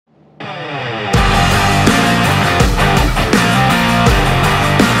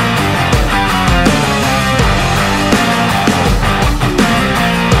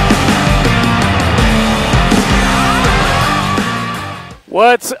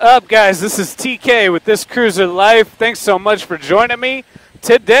What's up, guys? This is TK with This Cruiser Life. Thanks so much for joining me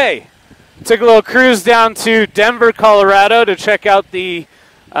today. Took a little cruise down to Denver, Colorado to check out the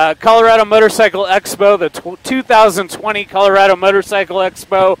Colorado Motorcycle Expo, the 2020 Colorado Motorcycle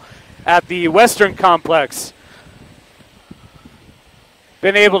Expo at the Western Complex.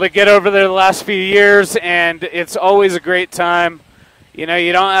 Been able to get over there the last few years, and it's always a great time. You know,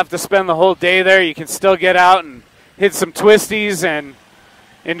 you don't have to spend the whole day there. You can still get out and hit some twisties and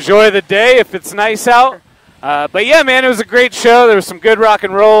enjoy the day if it's nice out. But yeah, man, it was a great show. There was some good rock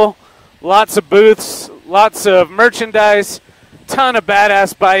and roll, lots of booths, lots of merchandise, ton of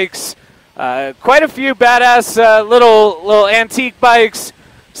badass bikes, quite a few badass little antique bikes.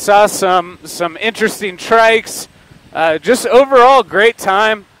 Saw some interesting trikes. Just overall great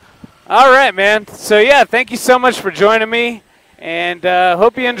time. All right, man. So yeah, thank you so much for joining me, and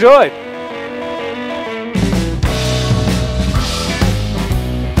hope you enjoyed.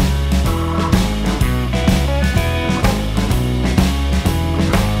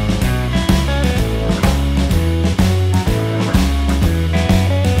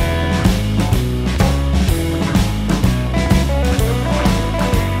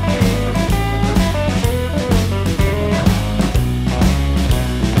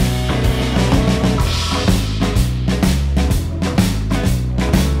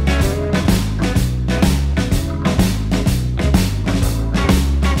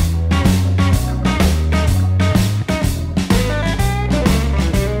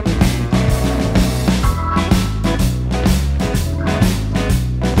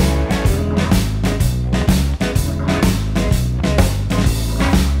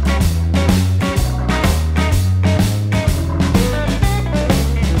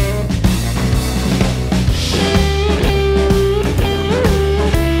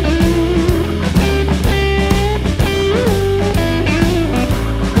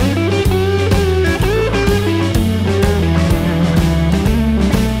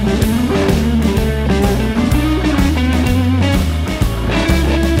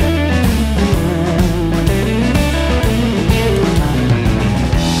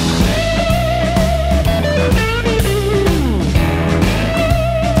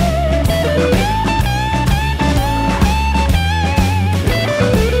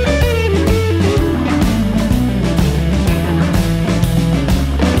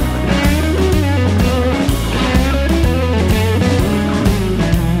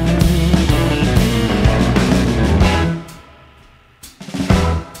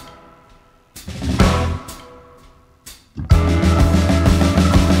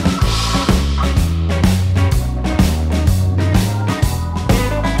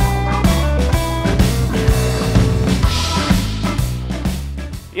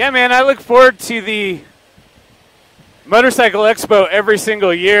 Yeah, man, I look forward to the Motorcycle Expo every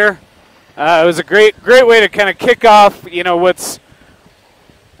single year. It was a great way to kind of kick off, you know, what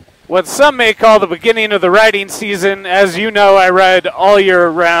some may call the beginning of the riding season. As you know, I ride all year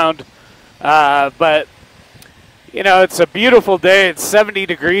round, but you know, it's a beautiful day. It's 70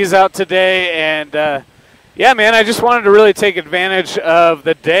 degrees out today, and yeah, man, I just wanted to really take advantage of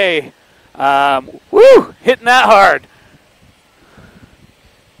the day. Woo, hitting that hard.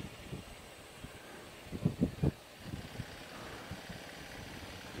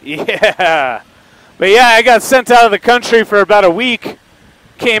 Yeah, but yeah, I got sent out of the country for about a week,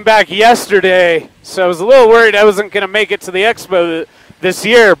 came back yesterday, so I was a little worried I wasn't going to make it to the Expo this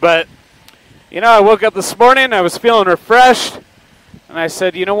year, but, you know, I woke up this morning, I was feeling refreshed, and I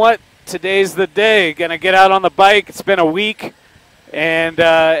said, you know what, today's the day, going to get out on the bike, it's been a week, and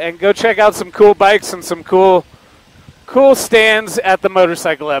go check out some cool bikes and some cool stands at the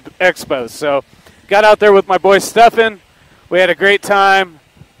Motorcycle Expo. So, got out there with my boy Stefan, we had a great time.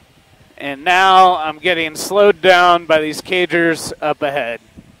 And now I'm getting slowed down by these cagers up ahead.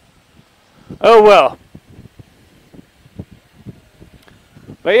 Oh, well.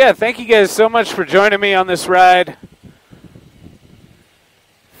 But yeah, thank you guys so much for joining me on this ride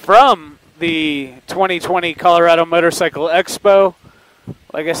from the 2020 Colorado Motorcycle Expo.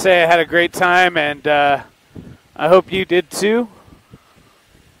 Like I say, I had a great time, and I hope you did too.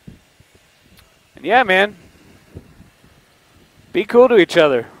 And yeah, man, be cool to each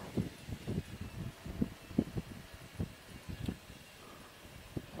other.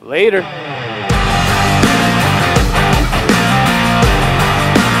 Later.